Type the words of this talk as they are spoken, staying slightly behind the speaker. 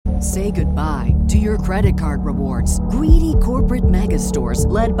Say goodbye to your credit card rewards. Greedy corporate mega stores,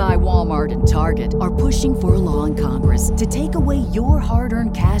 led by Walmart and Target, are pushing for a law in Congress to take away your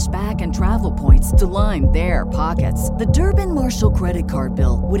hard-earned cash back and travel points to line their pockets. The Durbin-Marshall credit card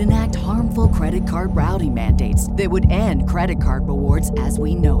bill would enact harmful credit card routing mandates that would end credit card rewards as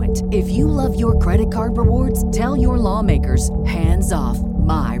we know it. If you love your credit card rewards, tell your lawmakers, hands off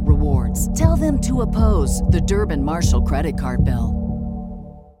my rewards. Tell them to oppose the Durbin-Marshall credit card bill.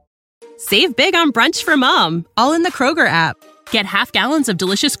 Save big on brunch for mom, all in the Kroger app. Get half gallons of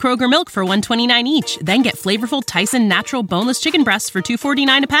delicious Kroger milk for $1.29 each. Then get flavorful Tyson natural boneless chicken breasts for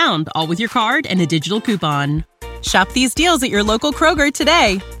 $2.49 a pound, all with your card and a digital coupon. Shop these deals at your local Kroger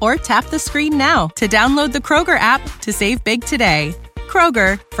today, or tap the screen now to download the Kroger app to save big today.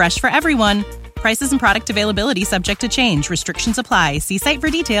 Kroger, fresh for everyone. Prices and product availability subject to change. Restrictions apply. See site for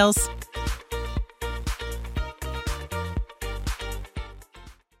details.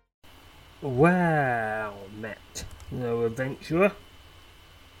 Well met, no adventurer.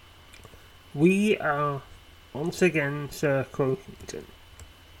 We are once again Sir Croakington.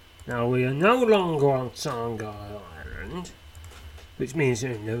 Now we are no longer on Sangai Island, which means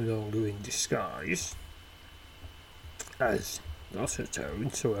we're no longer in disguise as not a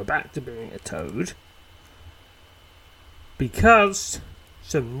toad, so we're back to being a toad. Because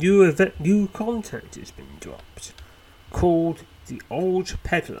some new content has been dropped called The Old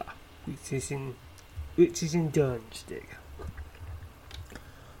Peddler, which is in Durnstick.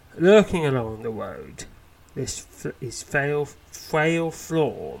 Lurking along the road, this is frail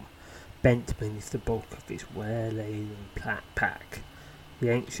form bent beneath the bulk of his wear-laden pack. The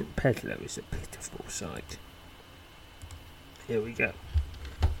ancient peddler is a pitiful sight. Here we go.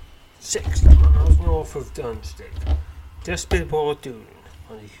 60 miles north of Durnstick, just before dawn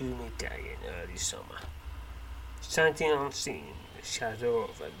on a humid day in early summer. Standing unseen in the shadow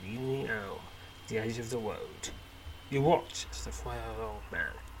of a leaning elm at the edge of the road, you watch as the frail old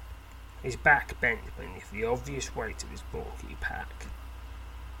man, his back bent beneath the obvious weight of his bulky pack,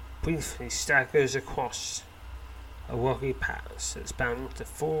 briefly staggers across a rocky path that spans the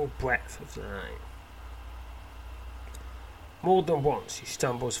full breadth of the lane. More than once he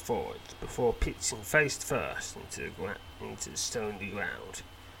stumbles forward before pitching face first into the stony ground.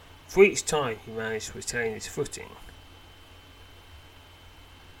 For each time he manages to retain his footing.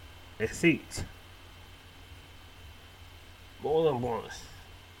 More than once,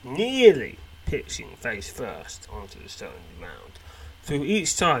 nearly pitching face first onto the stony ground. Through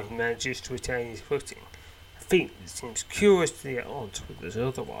each time he manages to retain his footing, a feat that seems curiously at odds with his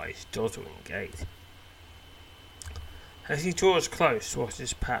otherwise doddering gait. As he draws close to what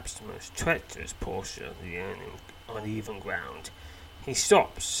is perhaps the most treacherous portion of the uneven ground, he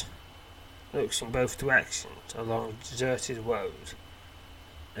stops, looks in both directions along the deserted road,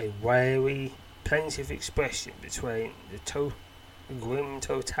 a wary, plaintive expression betraying the grim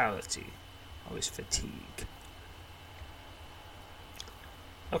totality of his fatigue.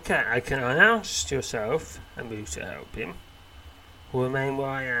 Okay, I can announce to yourself and move to help him, or remain where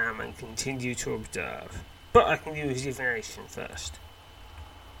I am and continue to observe. But I can use divination first.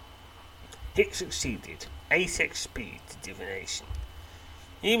 It succeeded. 8x speed to divination.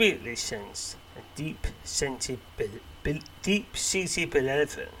 He immediately sensed a deep-seated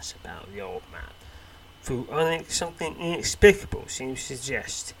benevolence about the old man. Through something inexplicable seems to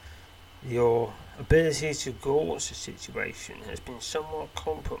suggest your ability to gauge the situation has been somewhat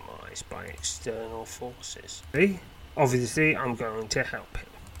compromised by external forces. Obviously, I'm going to help him.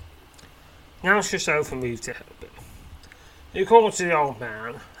 Announce yourself and move to help him. You call to the old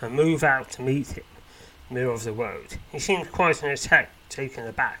man and move out to meet him in the middle of the road. He seems quite taken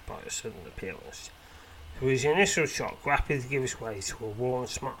aback by the sudden appearance. Through his initial shock, rapidly gives way to a warm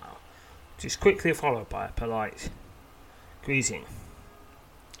smile, which is quickly followed by a polite greeting.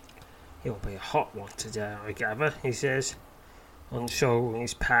 It'll be a hot one today, I gather, he says, unshouldering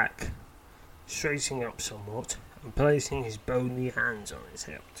his pack, straightening up somewhat, and placing his bony hands on his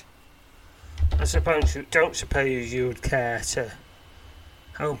hilt. I don't suppose you would care to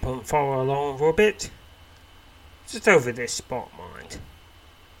help and follow along for a bit? Just over this spot, mind.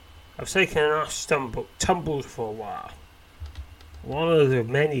 I've taken enough tumbles for a while. One of the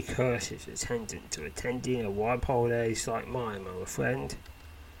many curses attendant to attending a ripe old age like mine, my friend.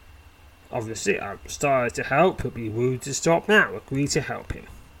 Obviously, I'm started to help. It'd be rude to stop now. Agree to help him.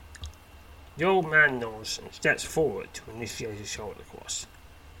 The old man nods and steps forward to initiate a shoulder cross,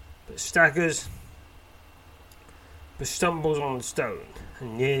 but staggers, but stumbles on the stone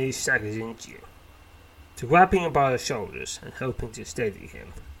and nearly staggers into you. To grabbing him by the shoulders and hoping to steady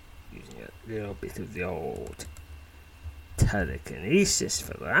him, using a little bit of the old telekinesis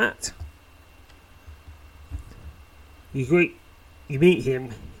for that. You meet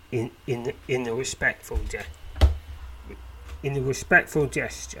him in the respectful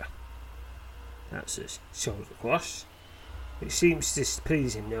gesture. That's his shoulder across, which seems to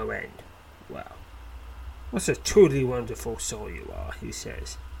displease him no end. Well, what a truly wonderful soul you are, he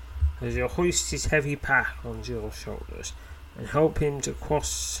says, as you hoist his heavy pack on your shoulders and help him to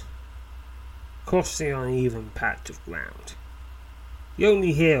cross the uneven patch of ground. You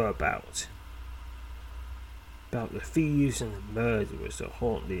only hear about the thieves and the murderers that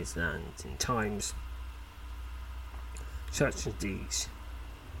haunt these lands in times such as these.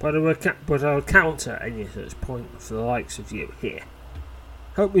 But I'll counter any such point for the likes of you here.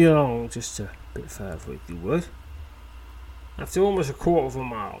 Help me along just a bit further if you would. After almost a quarter of a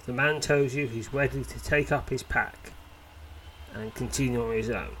mile, the man tells you he's ready to take up his pack and continue on his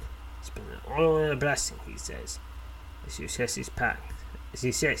own. It's been an honour and a blessing, he says, as he sets his pack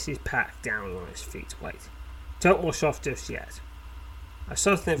down on his feet. Wait, don't wash off just yet. I've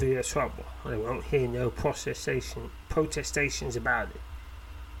something of your trouble, and I won't hear no protestations about it.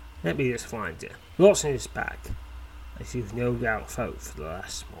 Let me just find it. Lots in his pack, as you've no doubt felt for the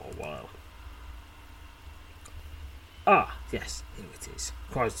last small while. Ah, yes, here it is,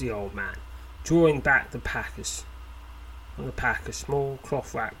 cries the old man, drawing back the pack a small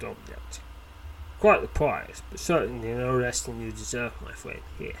cloth-wrapped object. Quite the prize, but certainly no less than you deserve, my friend.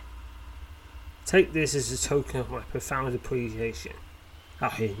 Here. Take this as a token of my profound appreciation. I'll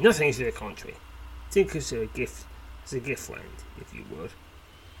hear nothing to the contrary. Think of it as a gift friend, if you would.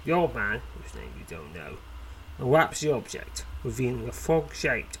 The old man, whose name you don't know, unwraps the object, revealing a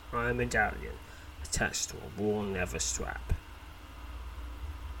frog-shaped iron medallion attached to a worn leather strap.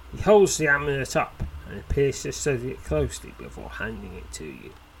 He holds the amulet up and appears to study it closely before handing it to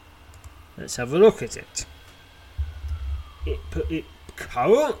you. Let's have a look at it. It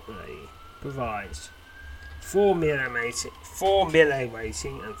currently provides 4 melee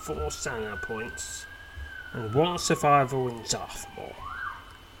rating and 4 stamina points, and 1 survival in Dartmoor.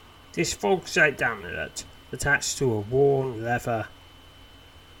 This frog-shaped amulet, attached to a worn leather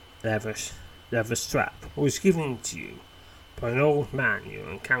strap, was given to you by an old man you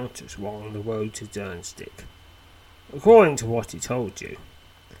encountered along the road to Durnstick. According to what he told you,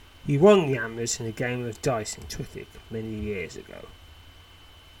 he won the amulet in a game of dice in Trithik many years ago.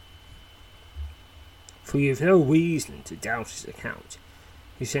 For you have no reason to doubt his account.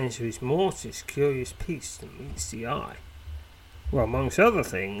 He says there is more to this curious piece than meets the eye. Well, amongst other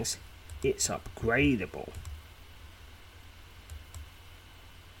things, it's upgradable.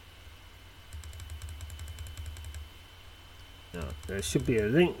 Now, there should be a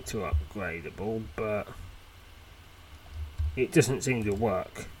link to upgradable, but it doesn't seem to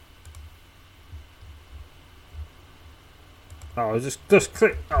work. Oh, just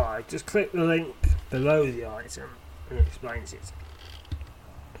click. Oh, just click the link below the item and it explains it.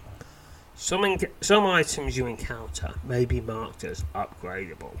 Some items you encounter may be marked as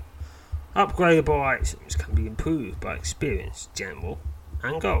upgradable. Upgradable items can be improved by experience, general,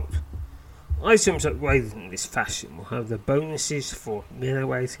 and gold. Items upgraded in this fashion will have the bonuses for melee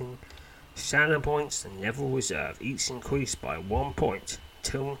rating, stamina points, and level reserve each increased by 1 point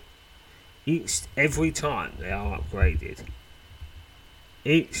every time they are upgraded.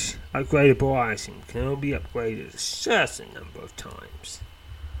 Each upgradable item can only be upgraded a certain number of times.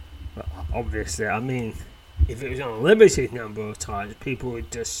 Well, obviously, I mean, if it was on a limited number of times, people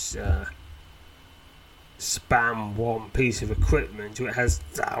would just spam one piece of equipment so it has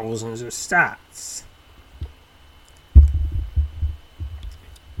thousands of stats.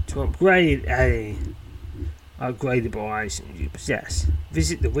 To upgrade a upgradable item you possess,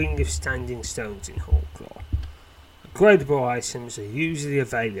 visit the Ring of Standing Stones in Hallclaw. Upgradable items are usually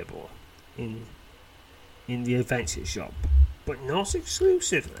available in the adventure shop, but not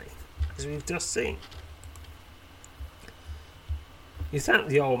exclusively, as we've just seen. You thank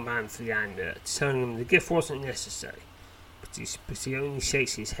the old man for the amulet, telling him the gift wasn't necessary, but he only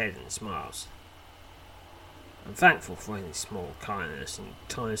shakes his head and smiles. I'm thankful for any small kindness in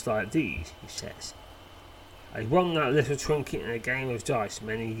times like these, he says. I won that little trinket in a game of dice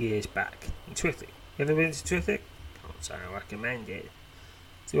many years back in Trithik. You ever been to Trithik? Can't say I recommend it,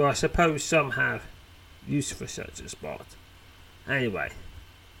 though I suppose some have use for such a spot. Anyway,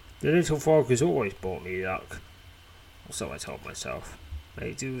 the little frog has always brought me luck. Or so I told myself.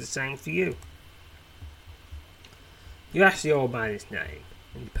 May it do the same for you. You ask the old man his name,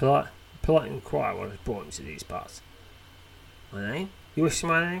 and you politely inquire what has brought him to these parts. My name? You wish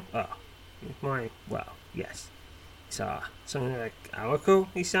my name? Oh, well, yes. It's something like Araco,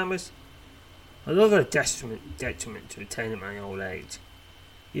 he stammers. Another detriment to attain at my old age.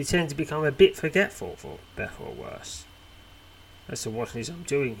 You tend to become a bit forgetful, for better or worse. As to what it is I'm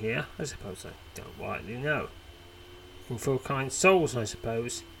doing here, I suppose I don't rightly know. Looking for kind souls, I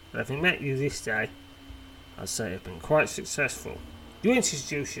suppose. And having met you this day, I'd say I've been quite successful. You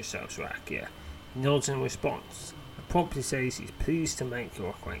introduce yourself, Rakia. He nods in response, and promptly says he's pleased to make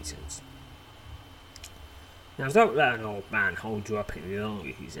your acquaintance. Now don't let an old man hold you up any longer,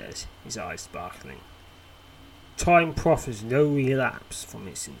 he says, his eyes sparkling. Time proffers no relapse from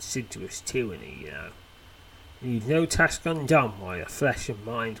its insidious tyranny, you know. Leave no task undone while your flesh and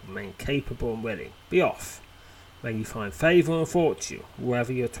mind remain capable and willing. Be off. May you find favour and fortune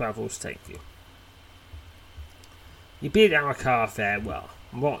wherever your travels take you. You bid our car farewell,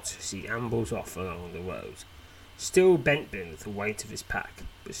 and watch as he ambles off along the road, still bent beneath the weight of his pack,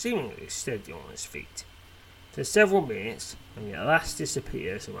 but seemingly steady on his feet. For several minutes, when he at last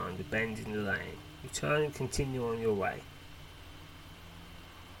disappears around a bend in the lane, you turn and continue on your way.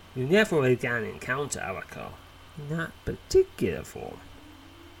 You never again encounter Arakar in that particular form.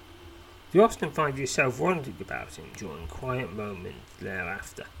 You often find yourself wondering about him during quiet moments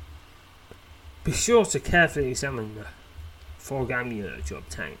thereafter. Be sure to carefully examine the fog amulet you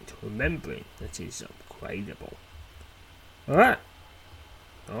obtained, remembering that it is upgradable. Alright,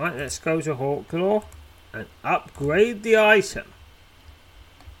 let's go to Hawklaw and upgrade the item.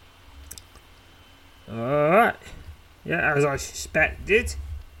 Alright, yeah, as I suspected,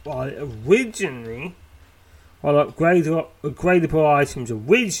 while upgradable items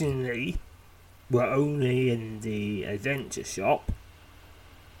originally were only in the adventure shop,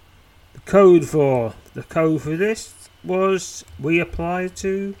 the code for this was reapplied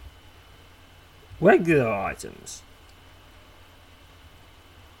to regular items.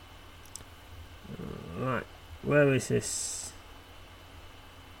 Right, where is this?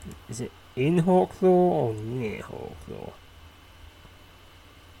 Is it in Hawklaw or near Hawklaw?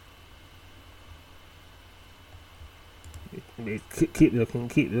 Keep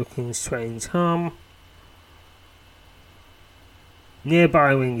looking, strange hum.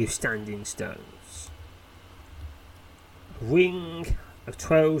 Nearby ring of standing stones. A ring of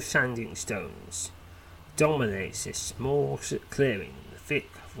 12 standing stones dominates this small clearing in the thick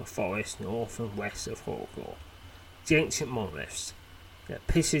of the forest north and west of Hawklaw. The ancient monoliths, their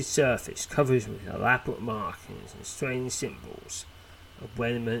pitted surface covered with elaborate markings and strange symbols of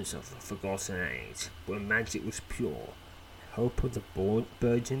remnants of the forgotten age, where magic was pure, hope of the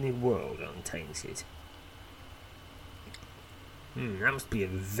burgeoning world untainted. That must be a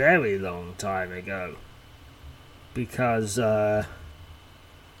very long time ago, because I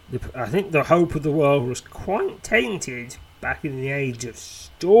think the hope of the world was quite tainted back in the age of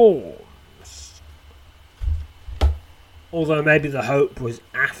storms. Although maybe the hope was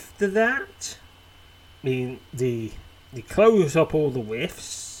after that. I mean, they closed up all the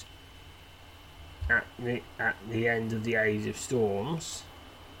rifts at the end of the Age of Storms,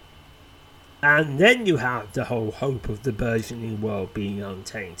 and then you have the whole hope of the burgeoning world being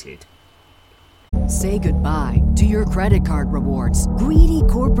untainted. Say goodbye to your credit card rewards. Greedy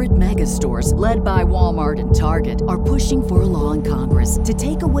corporate mega stores, led by Walmart and Target, are pushing for a law in Congress to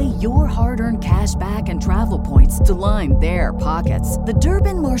take away your hard-earned cash back and travel points to line their pockets. The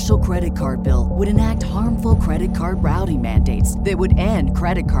Durbin-Marshall credit card bill would enact harmful credit card routing mandates that would end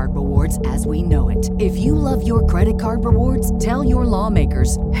credit card rewards as we know it. If you love your credit card rewards, tell your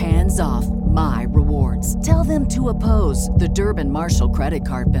lawmakers, hands off my rewards. Tell them to oppose the Durbin-Marshall credit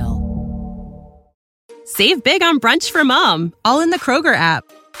card bill. Save big on brunch for mom, all in the Kroger app.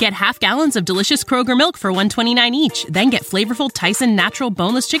 Get half gallons of delicious Kroger milk for $1.29 each. Then get flavorful Tyson natural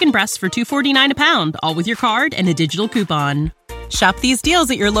boneless chicken breasts for $2.49 a pound, all with your card and a digital coupon. Shop these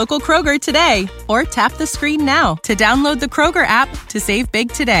deals at your local Kroger today, or tap the screen now to download the Kroger app to save big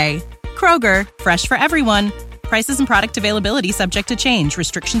today. Kroger, fresh for everyone. Prices and product availability subject to change.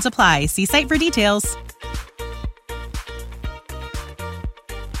 Restrictions apply. See site for details.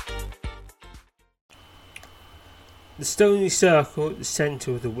 The stony circle at the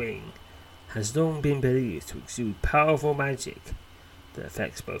centre of the wing has long been believed to exude powerful magic that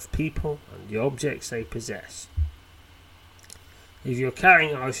affects both people and the objects they possess. If you're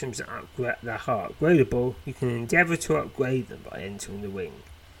carrying items that are upgradable, you can endeavour to upgrade them by entering the wing.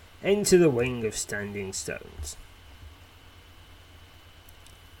 Enter the wing of standing stones.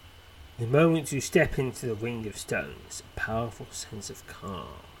 The moment you step into the ring of stones, a powerful sense of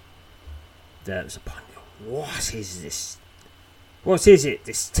calm develops upon you. What is this? What is it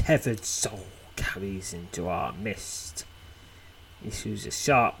this tethered soul carries into our midst? Issues a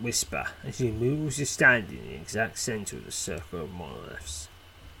sharp whisper as he moves to stand in the exact centre of the circle of monoliths.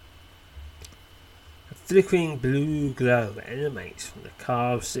 flickering blue glow emanates from the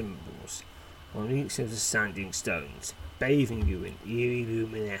carved symbols on each of the standing stones, bathing you in eerie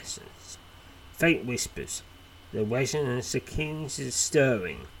luminescence. Faint whispers, the resonance akin to the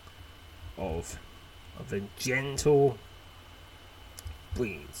stirring of a gentle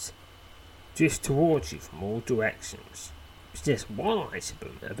breeze, drift towards you from all directions. There's just one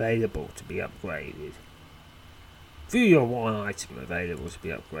item available to be upgraded. View your one item available to be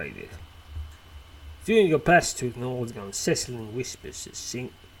upgraded. Doing your best to ignore the unsettling whispers that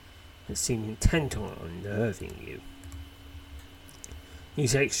seem intent on unnerving you. You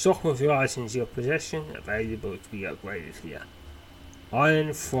take stock of your items in your possession available to be upgraded here.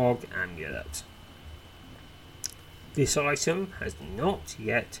 Iron Frog Amulet. This item has not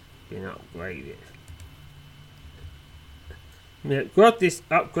yet been upgraded.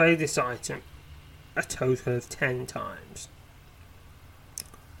 Upgrade this item a total of 10 times.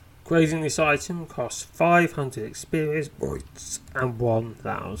 Upgrading this item costs 500 experience points and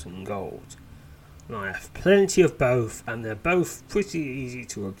 1000 gold. And I have plenty of both, and they're both pretty easy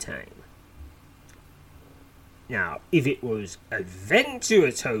to obtain. Now, if it was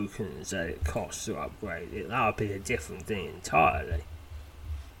adventurer tokens that it costs to upgrade it, that would be a different thing entirely.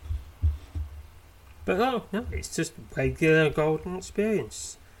 But no, it's just regular golden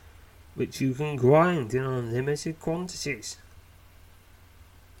experience, which you can grind in unlimited quantities.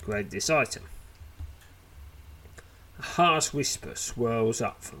 Upgrade this item. A harsh whisper swirls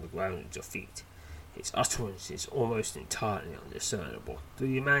up from the ground at your feet. Its utterance is almost entirely undiscernible, though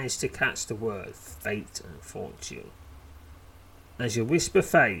you manage to catch the word fate and fortune. As your whisper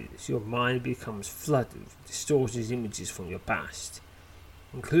fades, your mind becomes flooded with distorted images from your past,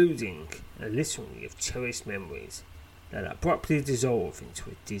 including a litany of cherished memories that abruptly dissolve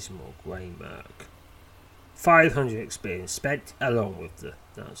into a dismal grey murk. 500 experience spent along with the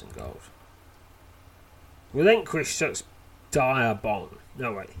 1000 gold. Relinquish such dire bond.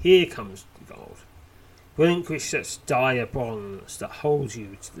 No, wait, here comes the gold. Relinquish such dire bonds that hold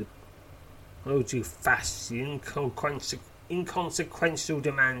you fast to the inconsequential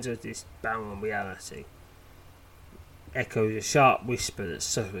demands of this barren reality. Echoes a sharp whisper that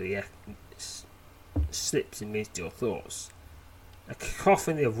subtly slips amidst your thoughts. A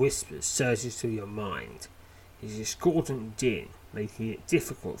cacophony of whispers surges through your mind. It is discordant din, making it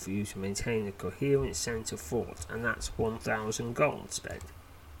difficult for you to maintain a coherent sense of thought, and that's 1000 gold spent.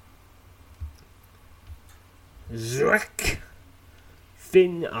 Zrek!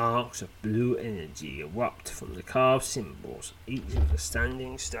 Thin arcs of blue energy erupt from the carved symbols on each of the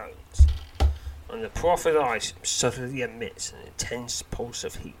standing stones, and the proffered item suddenly emits an intense pulse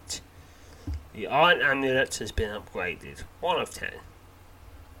of heat. The Iron Amulet has been upgraded, 1 of 10.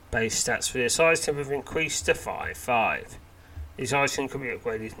 Base stats for this item have increased to 5/5. This item can be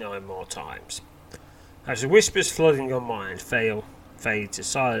upgraded 9 more times. As the whispers flooding your mind fade to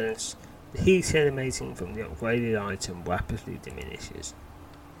silence, the heat emanating from the upgraded item rapidly diminishes.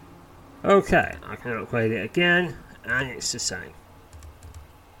 Okay, I can upgrade it again, and it's the same.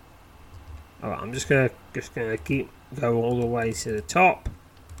 Alright, I'm just gonna go all the way to the top.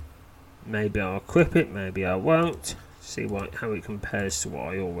 Maybe I'll equip it, maybe I won't. See how it compares to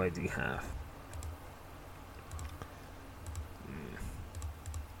what I already have.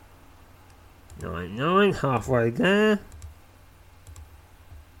 9, halfway there.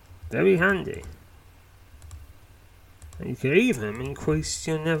 Very handy. And you can even increase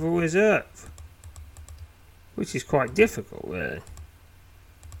your Neville Reserve, which is quite difficult, really.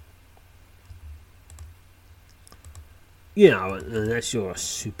 You know, unless you're a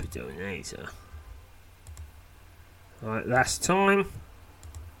super donator. Right, last time.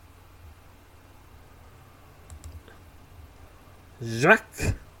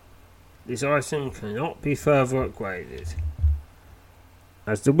 Zack. This item cannot be further upgraded.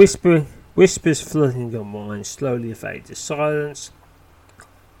 As the whispers flooding your mind slowly fade to silence,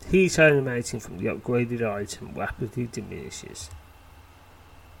 the heat emanating from the upgraded item rapidly diminishes.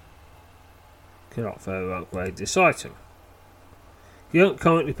 Cannot further upgrade this item. You don't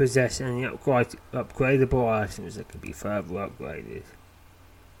currently possess any upgradable items that can be further upgraded.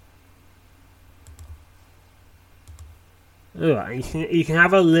 Alright, you can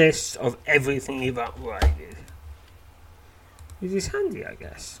have a list of everything you've upgraded, which is handy, I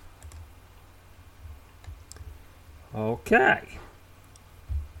guess. Okay.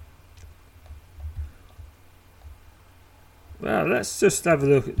 Well, let's just have a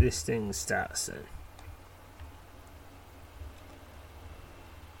look at this thing's stats then.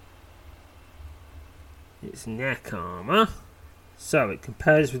 It's neck armor. So it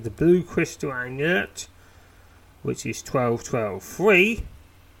compares with the blue crystal amulet, which is 12-12-3.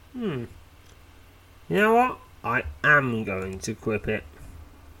 You know what? I am going to equip it.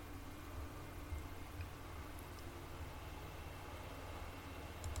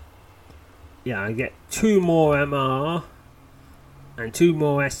 Yeah, I get 2 more MR and 2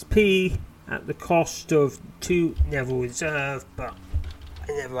 more SP at the cost of 2 Neville Reserve, but I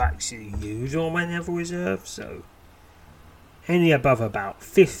never actually use all my Neville Reserve, so any above about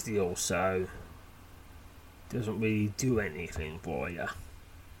 50 or so doesn't really do anything for you.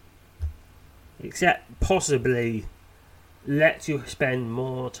 Except possibly let you spend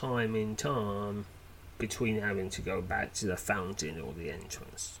more time in time between having to go back to the fountain or the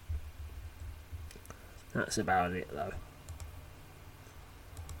entrance. That's about it though.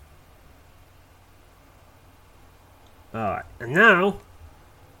 Alright, and now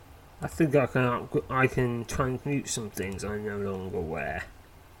I think I can transmute some things I no longer wear.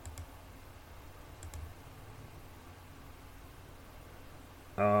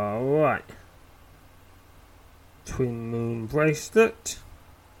 Alright. Twin Moon Bracelet.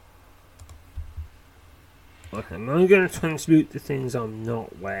 Okay, I'm only going to transmute the things I'm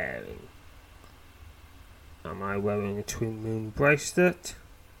not wearing. Am I wearing a Twin Moon Bracelet?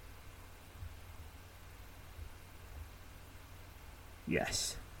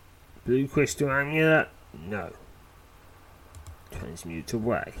 Yes. Blue Crystal Amulet? No. Transmute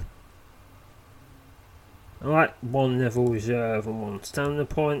away. Alright, 1 Neville Reserve and 1 Stamina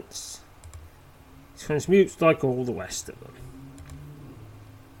Points. Transmutes like all the rest of them.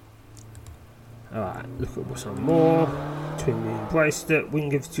 Alright, look at some more. Twin Moon Bracelet,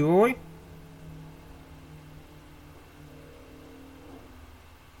 Wing of Joy.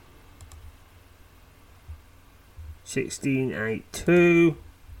 $16.82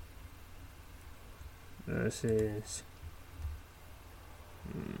 versus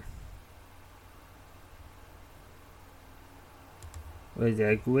Red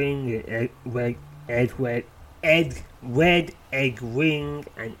Egg Ring, Red Egg Ring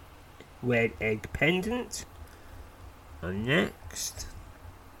and Red Egg Pendant. And next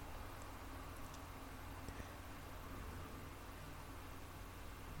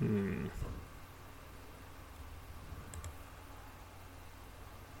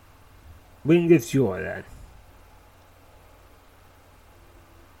Wing of Joy then.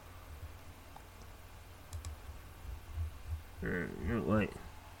 Wait.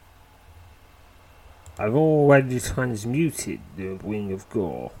 I've already transmuted the Wing of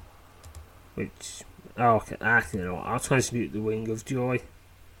Gore. Which, okay, actually, you know what, I'll transmute the Wing of Joy.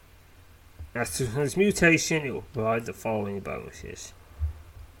 After transmutation, it will provide the following bonuses.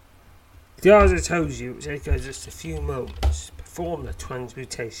 As I told you, it will take just a few moments. Perform the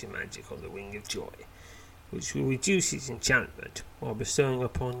transmutation magic on the Wing of Joy, which will reduce its enchantment while bestowing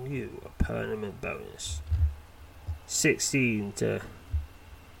upon you a permanent bonus. 16 to...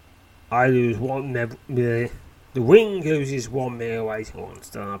 I lose 1 the Wing loses 1 melee weight and 1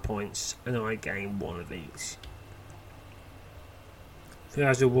 star points, and I gain 1 of each. So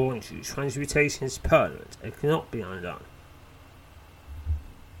as I warned you, transmutation is permanent and cannot be undone.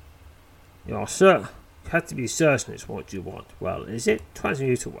 You have to be certain it's what you want. Well, is it?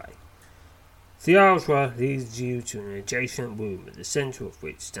 Transmute away. The altar leads you to an adjacent room at the centre of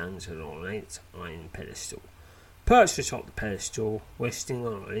which stands an ornate iron pedestal. Perched atop the pedestal, resting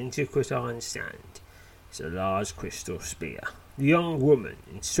on an intricate iron stand, is a large crystal spear. The young woman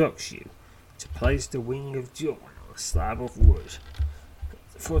instructs you to place the Wing of Joy on a slab of wood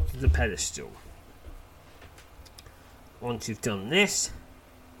at the foot of the pedestal. Once you've done this,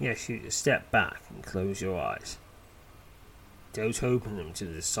 he asks you to step back and close your eyes. Don't open them to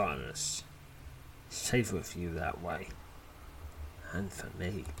the silence. It's safer for you that way. And for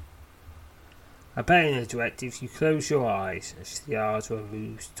me. Obeying the directive, you close your eyes as the Ardra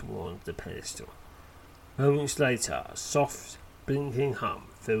moves towards the pedestal. Moments later, a soft, blinking hum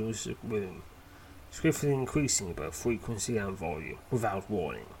fills the room, swiftly increasing both frequency and volume, without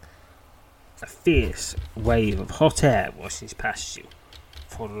warning. A fierce wave of hot air rushes past you,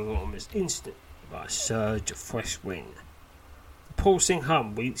 followed almost instantly by a surge of fresh wind. The pulsing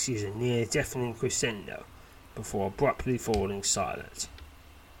hum reaches a near-deafening crescendo before abruptly falling silent.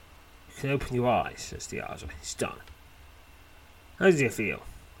 You can open your eyes as the Ardra is done. How do you feel?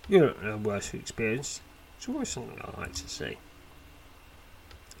 You don't know worse experience. It's always something I like to see.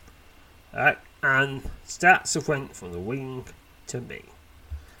 And stats have went from the Wing to me.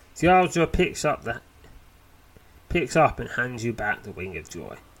 The Ardra picks up and hands you back the Wing of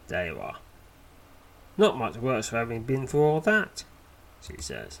Joy. There you are. Not much worse for having been through all that, she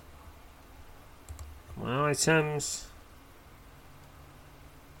says. My items.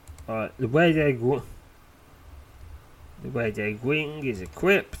 The Red Egg Ring is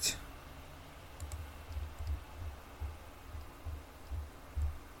equipped.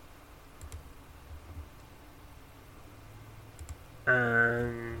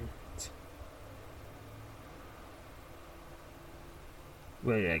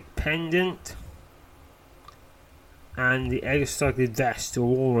 red egg pendant, and the egg studded vest are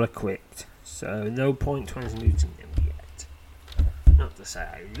all equipped, so no point transmuting them yet. Not to say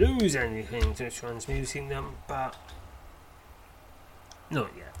I lose anything to transmuting them, but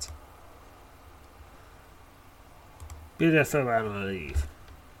not yet. Be there for when I leave.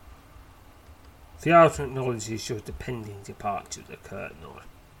 The ultimate knowledge is your depending departure, the curt nod.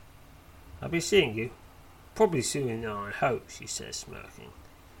 I'll be seeing you. Probably soon now, I hope, she says, smirking.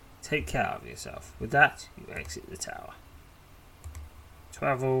 Take care of yourself. With that, you exit the tower.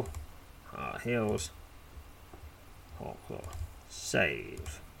 Travel. Heart heals. Hawklaw.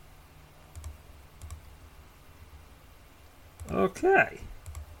 Save. Okay.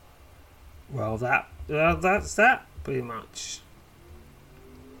 Well, that's that, pretty much.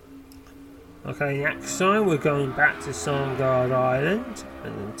 Okay, next time we're going back to Songard Island,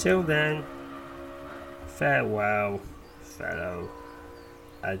 and until then, farewell, fellow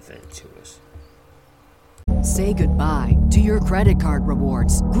adventurers. Say goodbye to your credit card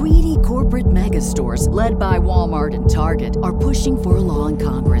rewards. Greedy corporate mega stores, led by Walmart and Target, are pushing for a law in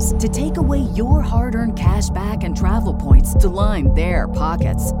Congress to take away your hard-earned cash back and travel points to line their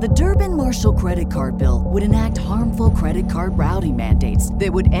pockets. The Durbin-Marshall credit card bill would enact harmful credit card routing mandates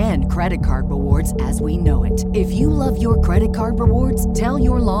that would end credit card rewards as we know it. If you love your credit card rewards, tell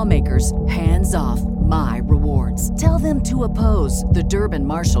your lawmakers, hands off my rewards. Tell them to oppose the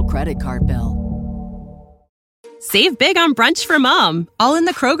Durbin-Marshall credit card bill. Save big on brunch for mom, all in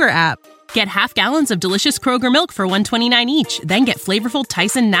the Kroger app. Get half gallons of delicious Kroger milk for $1.29 each. Then get flavorful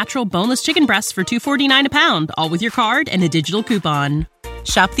Tyson natural boneless chicken breasts for $2.49 a pound, all with your card and a digital coupon.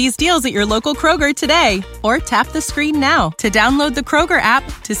 Shop these deals at your local Kroger today, or tap the screen now to download the Kroger app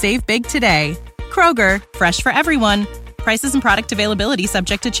to save big today. Kroger, fresh for everyone. Prices and product availability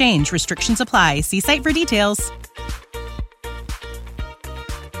subject to change. Restrictions apply. See site for details.